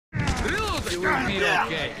You will be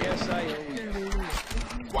okay. Yes, I will.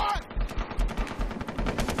 What?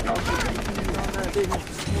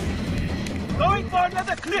 Going for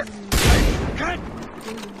another clip.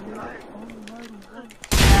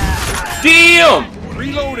 Damn!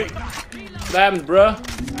 Reloading. What happens, bruh?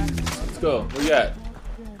 Let's go. Where you at?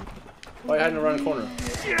 Why are you hiding around the corner?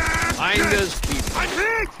 Find us people. I'm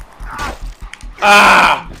hit.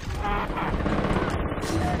 Ah!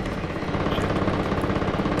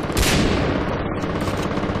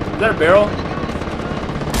 Is that a barrel?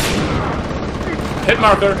 Hit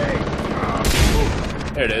marker.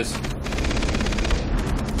 There it is.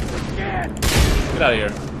 Get out of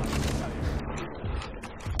here.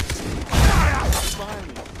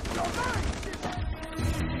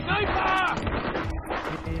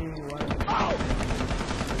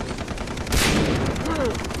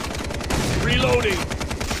 Reloading.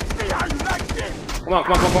 Come on,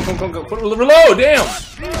 come on, come on, come on, come on. Reload, damn!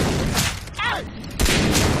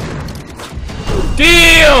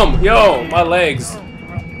 Damn! Yo, my legs.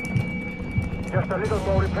 Just a little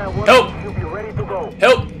more repair work. Help! You'll be ready to go.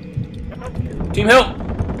 Help! Team help!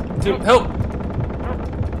 Team help!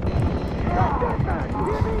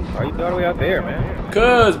 Why you all the way out there, man?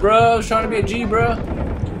 Cuz, bro, I was trying to be a G, bro.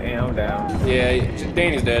 Damn, I'm down. Yeah,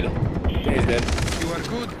 Danny's dead. Danny's dead. You are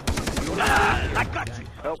good. I got you.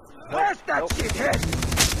 Help. Where's that shithead?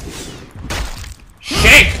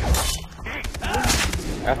 Shake!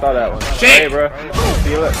 I saw that one. Shake! Hey, bro.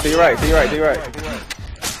 See you right, see you right, see you right.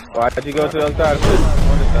 Why'd you go to the other side?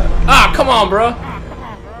 Ah, come on, bro.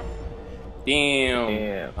 Damn.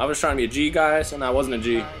 Damn. I was trying to be a G, guys, and I wasn't a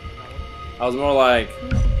G. I was more like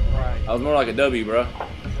a W, bro.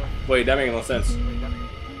 Wait, that makes no sense.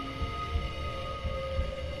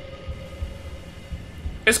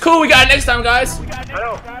 It's cool. We got it next time, guys.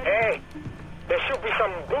 Hello. Hey. There should be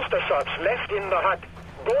some booster shots left in the hut.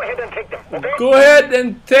 Go ahead and take them, okay? Go ahead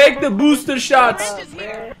and take the booster shots.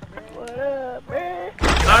 What up, man?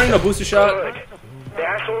 I don't need no booster shot. Good. The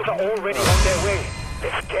assholes are already on their way.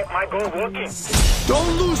 Let's get my gun working.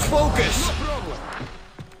 Don't lose focus.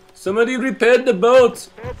 Somebody repaired the boat.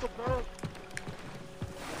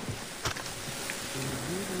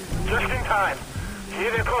 Just in time.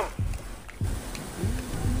 Here they come.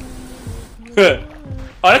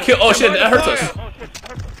 Oh, that killed. Oh shit, that hurts us.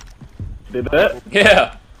 Did that?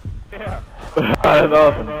 Yeah. That's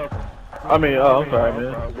awesome. I mean, oh, I'm sorry,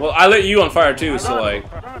 man. Well, I lit you on fire too, so like.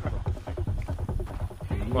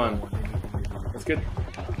 Come on. That's good.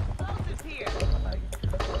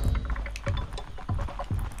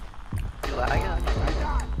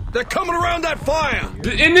 They're coming around that fire.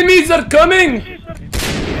 The enemies are coming!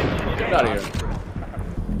 Get out of here.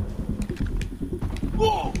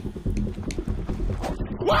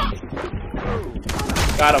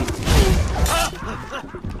 Got him.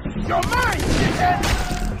 You're mine, shithead.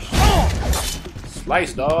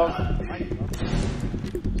 Slice, dog.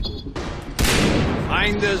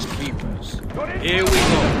 Find us keepers. Here we go.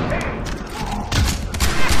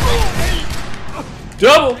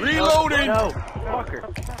 Double! Reloading. No, fucker.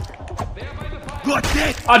 Good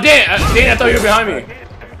dead. Oh, Dan, I thought you were behind me.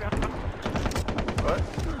 What? I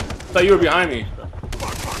thought you were behind me.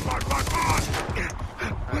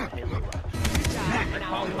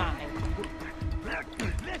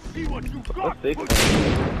 Let's see what you got. What's this?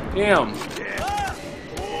 Damn.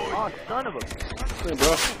 Oh, son of a... Hey,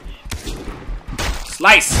 bro.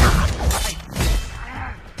 Slice!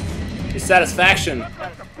 The satisfaction.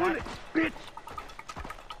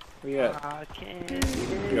 Where you at? I can't. Here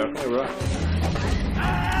you go. Hey, bro.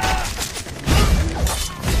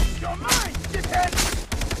 You're mine, shithead.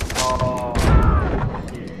 Oh.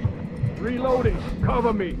 Reloading.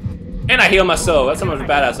 Cover me. And I heal myself. That's how much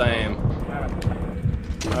badass I am.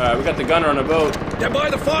 Alright, we got the gunner on the boat. They're by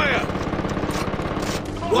the fire.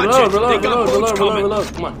 Watch Reload, it. reload, They got reload, boats reload, coming. reload.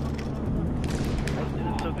 Come on. I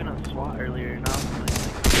was so good on SWAT earlier, now I'm like...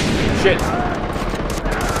 Shit.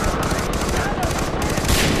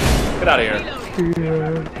 Get out of here.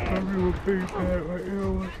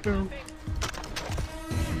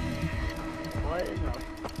 What is up?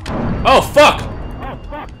 Oh, fuck!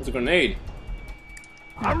 It's a grenade.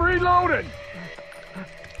 I'm reloading.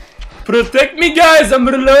 Protect me, guys! I'm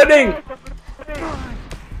reloading! Just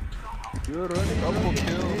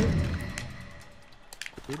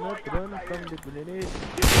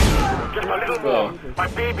a little more. My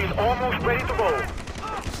baby's almost ready to go.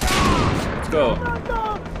 Let's go.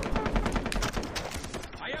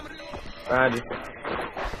 Behind you.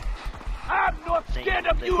 I'm not scared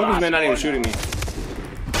of you. Look at this man not even shooting me.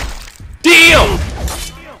 Damn!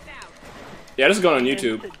 Yeah, this is going on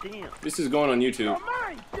YouTube. This is going on YouTube.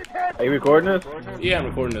 Mine, shithead. Are you recording this? Yeah, I'm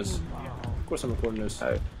recording this. course I'm recording this.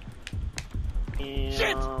 Hey.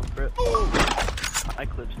 My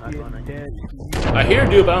clip's not going in. I hear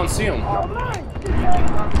dude, but I don't see him. Oh,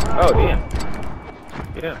 damn.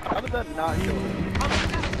 Yeah. How did that not kill him?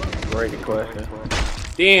 Great question.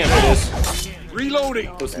 Damn, it is. Reloading.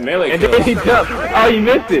 It was melee And kill. then he jumped. Oh, you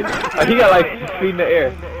missed it. Oh, he got like feet in the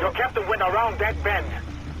air. Your captain went around that bend.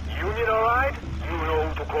 Union alright? You know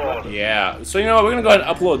who to call. Yeah. So you know what? We're gonna go ahead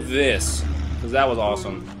and upload this because that was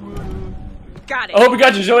awesome. Got it. I hope you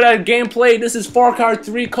guys enjoyed that gameplay. This is Far Cry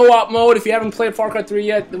 3 co-op mode. If you haven't played Far Cry 3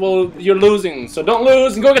 yet, well, you're losing. So don't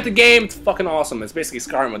lose and go get the game. It's fucking awesome. It's basically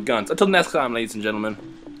Skyrim with guns. Until next time, ladies and gentlemen.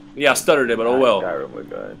 Yeah, I stuttered it, but oh well. Skyrim with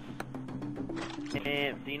guns.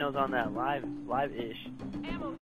 And Dino's on that live-ish.